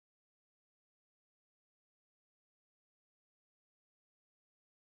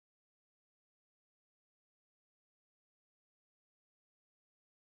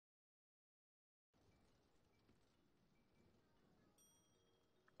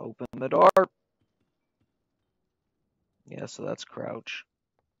Open the door. Yeah, so that's crouch.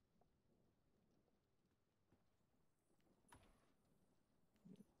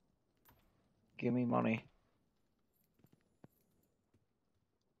 Give me money.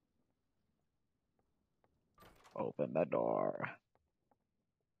 Open the door.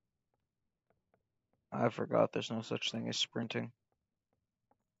 I forgot there's no such thing as sprinting.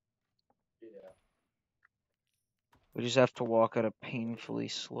 Yeah. We just have to walk at a painfully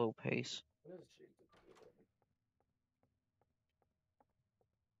slow pace. What is Jacob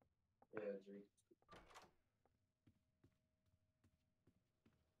doing? Yeah, Jacob.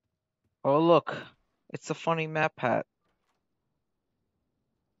 Oh, look. It's a funny map hat.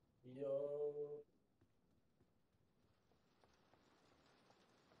 Yo.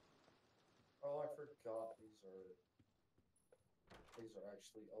 Oh, I forgot these are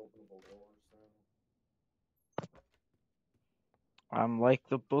actually openable doors now. I'm like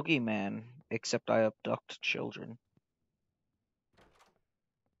the boogeyman, except I abduct children.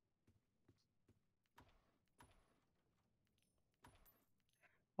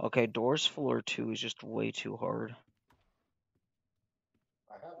 Okay, doors floor 2 is just way too hard.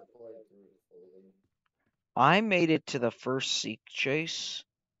 I haven't played through it fully. I made it to the first seek chase.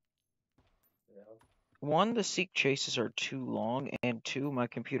 Yeah. One, the seek chases are too long, and two, my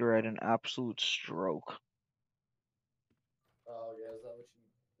computer had an absolute stroke. Oh yeah, is that what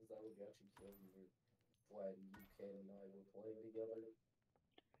got you killed when you, Ken, and I were playing together?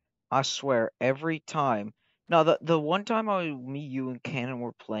 I swear, every time. Now, the one time me, you, and Cannon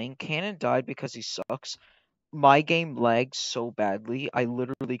were playing, Cannon died because he sucks. My game lagged so badly, I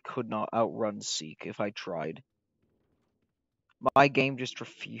literally could not outrun Seek if I tried. My game just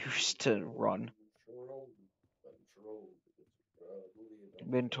refused to run.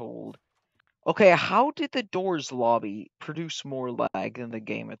 Been told. Okay, how did the Doors lobby produce more lag than the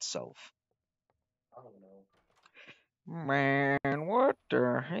game itself? I don't know. Man, what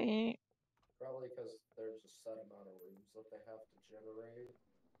the heck? Probably because there's a set amount of rooms that they have to generate.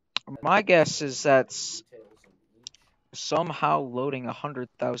 My guess is that details in each. somehow loading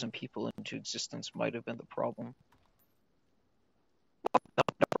 100,000 people into existence might have been the problem.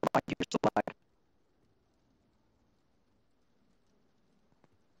 Here's the lag.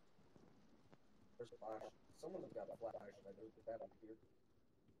 There's a flash. Someone's got a flashlight. There's a battery here.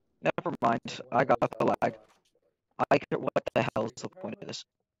 Never mind, I got the lag. I care what the hell is the point of this?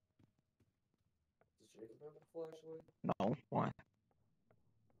 Does Jacob have a flashlight? No, why?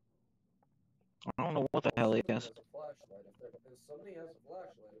 I don't know what the hell he is. Has a flashlight. If somebody has a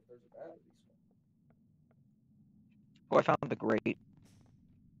flashlight, if there's a battery spot. Oh, I found the grate.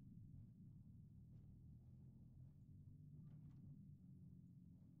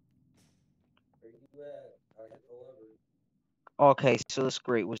 Where you at? I hit the lever. Okay, so this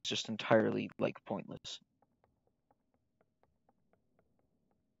grate was just entirely, like, pointless.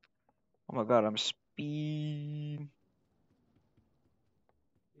 Oh my god, I'm speed.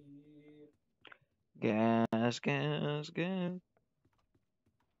 Gas, gas, gas.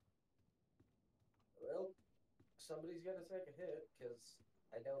 Well, somebody's got to take a hit, because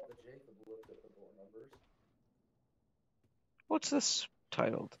I doubt that Jacob looked at the door numbers. What's this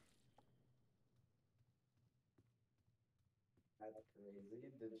titled? That's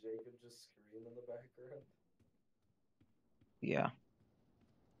crazy. Did Jacob just scream in the background? Yeah.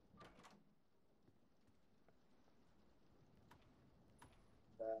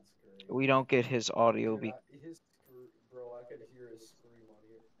 That's crazy. We don't get his audio. Dude, bro, I could hear his scream on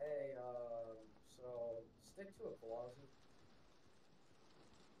here. Hey, so stick to a closet.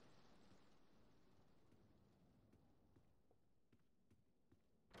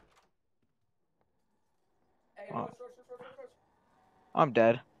 Hey, rush. I'm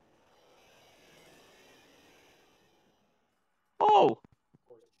dead. Oh! Of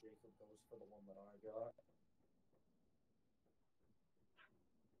course, Jacob goes for the one that I got.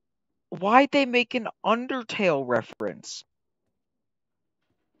 Why'd they make an Undertale reference?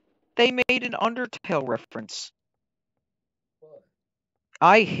 They made an Undertale reference. What?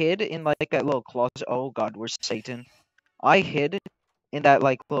 I hid in like that little closet. Oh god, where's Satan? I hid in that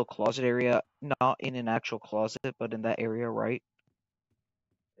like little closet area, not in an actual closet, but in that area, right?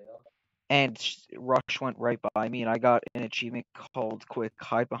 Yeah. And Rush went right by me, and I got an achievement called "Quick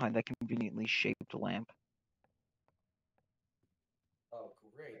Hide Behind That Conveniently Shaped Lamp." Oh,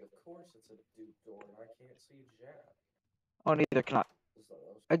 great. Of course it's a Duke door, and I can't see Jack. Oh, neither can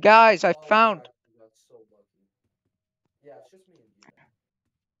I. Guys, I found. God, you got so lucky. Yeah, it's just me and you now.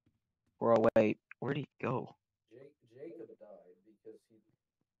 Bro, wait, where'd he go? Jacob died because he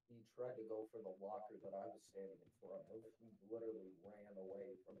tried to go for the locker that I was standing in front of. He literally ran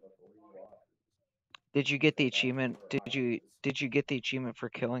away from 3 lockers. Did you get the And that's achievement? where Did I you was. did you get the achievement for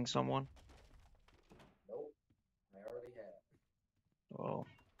killing someone? Nope, I already had. Oh,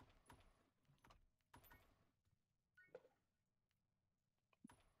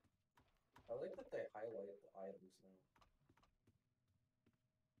 I like that they highlight the items now.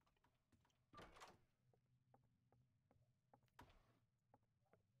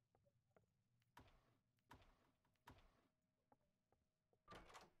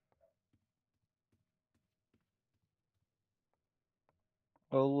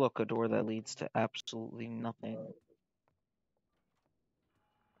 oh look, a door that leads to absolutely nothing.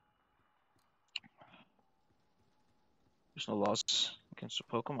 There's no laws against the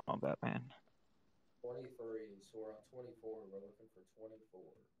Pokemon, Batman. 23, so we're on 24. We're looking for 24.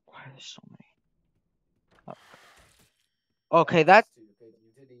 Why are there so many? Okay, That's that stupid.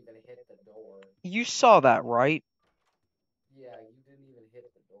 You didn't even hit the door. you saw that, right? Yeah, you didn't even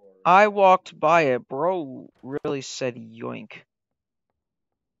hit the door. I That's walked stupid. by it, bro. Really said yoink.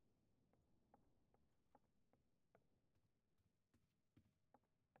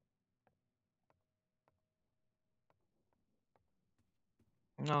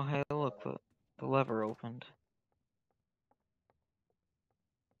 No, hey, look, the lever opened.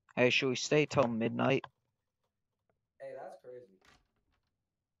 Hey, should we stay till midnight? Hey, that's crazy.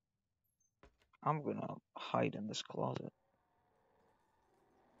 I'm gonna hide in this closet.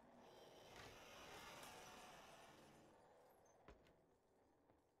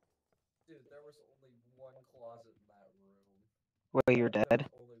 Dude, there was only one closet in that room. Wait, you're There dead?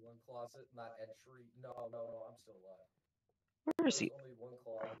 was only one closet in that entry. No, no, no, I'm still alive. Where There is was he? only one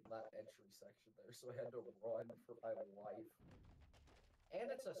closet in that entry section there, so I had to run for my life. And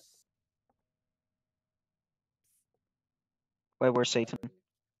it's a. Wait, where's That's Satan? crazy.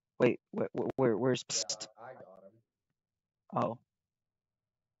 Wait, where's Yeah, Psst? I got him. Oh,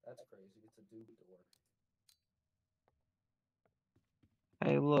 That's crazy. It's a dude door.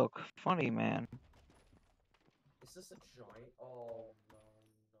 hey, look, funny man. Is this a giant? Oh,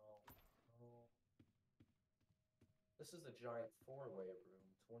 no, no, no. This is a giant four-way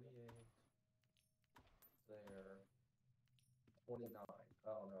room. 28. There. 29.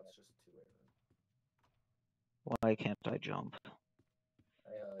 Oh, no, it's just a two-way room. Why can't I jump?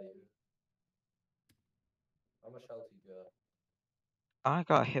 You. How much health you got? I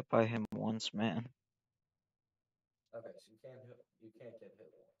got hit by him once, man. Okay, so you can't get hit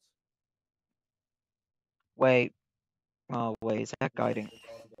once. Wait, oh wait, is that Yes, guiding? it's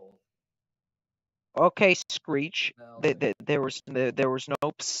on gold. Okay, Screech. Now, There was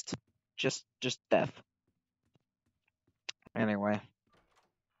no Psst, just death. Anyway,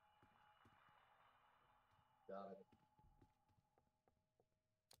 got it.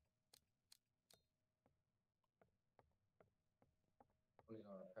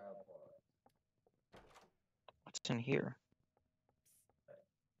 29 padlock. what's in here? Okay.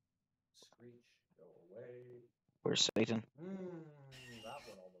 Screech, go away. Where's Satan? That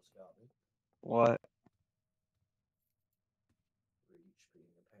one almost got me. What? Screech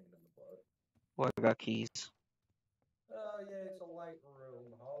being a pain in the butt. What? I got keys. Oh, yeah, it's a light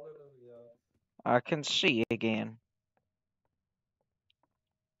room. Hallelujah. I can see again.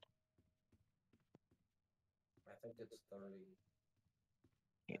 I think it's 30.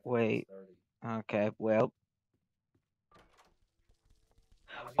 I think it's Wait. 30. Okay. Well.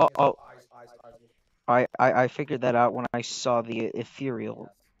 I was Oh. gonna get Oh. some ice, ice, ice. I figured that out when I saw the ethereal.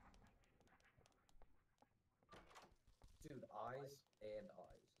 Yes. Dude, eyes and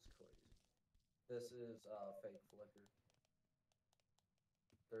eyes is crazy. This is fake flicker.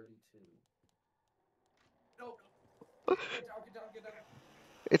 32. No, get down, get down, get down.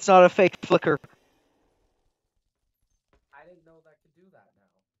 It's not a fake flicker. I didn't know that could do that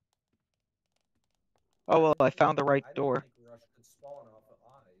now. Oh well, I didn't found the think right I didn't door. think Rush could spawn off of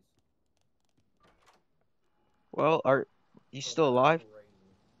eyes. Well, are you Bro, still that's alive?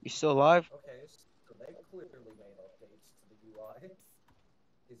 crazy. You still alive? Okay, so they clearly made updates to the UI.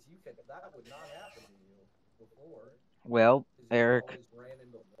 Because that would not happen to you before. Well, Because you Eric. always ran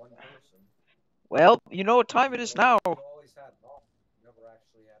into one person. Well, you know what time it is now. You always had knock. You never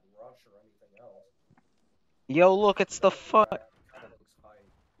actually had rush or anything else. Yo, look, it's the Except for the fun. fact it kind of looks hype.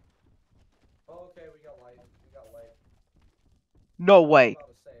 Oh, okay, we got light. We got light. No I was way. about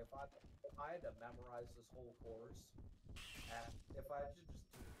to say, if I had to memorize this whole course, if I had to just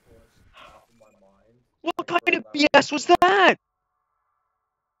do the course off of my mind, What like, kind bro, of that would BS take was forever. that?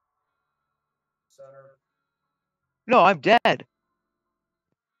 Center. No, I'm dead.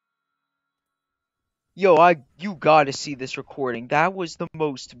 Yo, you gotta see this recording. That was the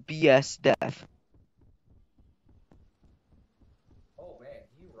most BS death. Oh man,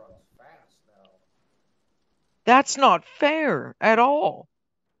 he run runs fast now. That's not fair at all.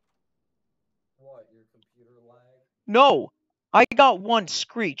 What, your computer lag? No, I got one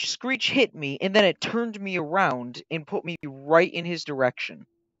Screech. Screech hit me, and then it turned me around and put me right in his direction.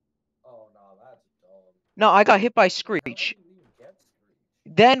 Oh, no, that's dumb. No, I got hit by Wait, how did Screech. you even get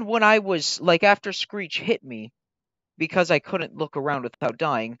Screech? Then when I was like after Screech hit me because I couldn't look around without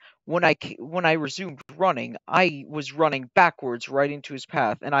dying, when I resumed running, I was running backwards right into his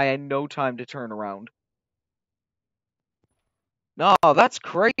path and I had no time to turn around. No, that's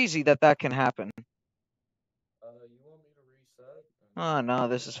crazy that that can happen. You want me to reset and Oh no,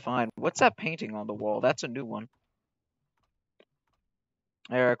 this is fine. What's that painting on the wall? That's a new one.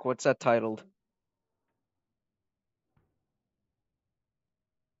 Eric, what's that titled?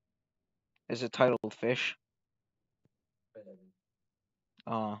 Is it titled Fish? spin?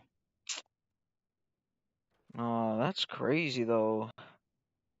 Uh oh, that's crazy though.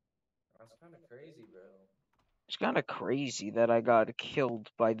 That's kind of crazy, bro. It's kind of crazy that I got killed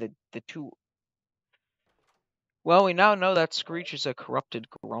by the two. Well, we now know that What? Screech is a corrupted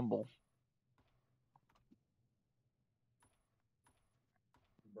grumble.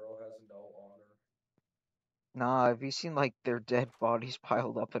 Bro has no honor. Nah, have you seen like their dead bodies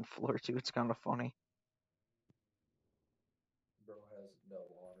piled up in floor too? It's kind of funny. Bro has no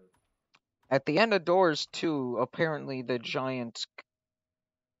honor. At the end of Doors 2, apparently the giant,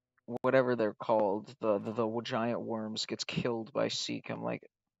 whatever they're called, the giant worms gets killed by Seek.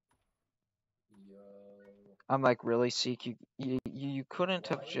 Yo. I'm like, really, Seek? You couldn't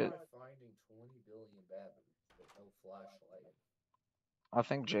have Why am just. I finding 20 billion batteries but no flashlight? I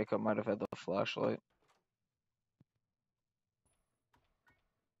think Jacob might have had the flashlight.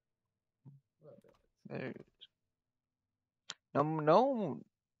 What a bitch. There, no,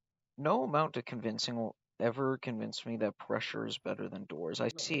 no amount of convincing will ever convince me that pressure is better than Doors. No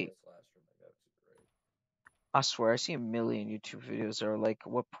way a slash from my go-to grade. I swear, I see a million YouTube videos that are like,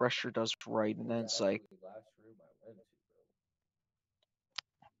 what pressure does right, What and was then it's like actually the last room I went to, bro?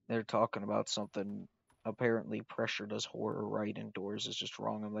 they're talking about something. Apparently, pressure does horror right, and Doors is just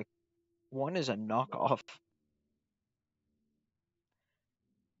wrong. I'm like, one is a Bro. knockoff.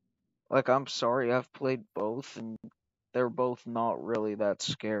 Like, I'm sorry, I've played both, and they're both not really that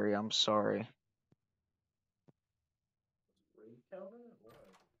scary. I'm sorry. Raid counter?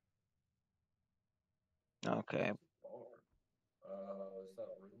 What? Okay, It's a bar. Is that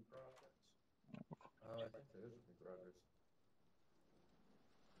room progress? I think there is room progress.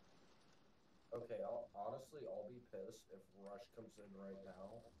 Okay, I'll be pissed if Rush comes in right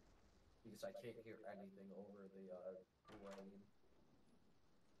now because I can't hear anything over the rain.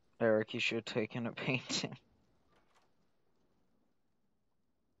 Eric, you should have taken a painting.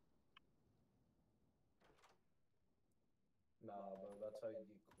 Nah, bro, that's how you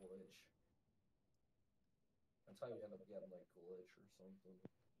get glitch. That's how you end up getting like glitch or something.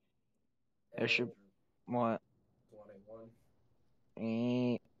 There Hey, should Andrew, what? 21.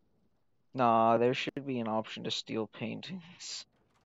 Nah, there should be an option to steal paintings.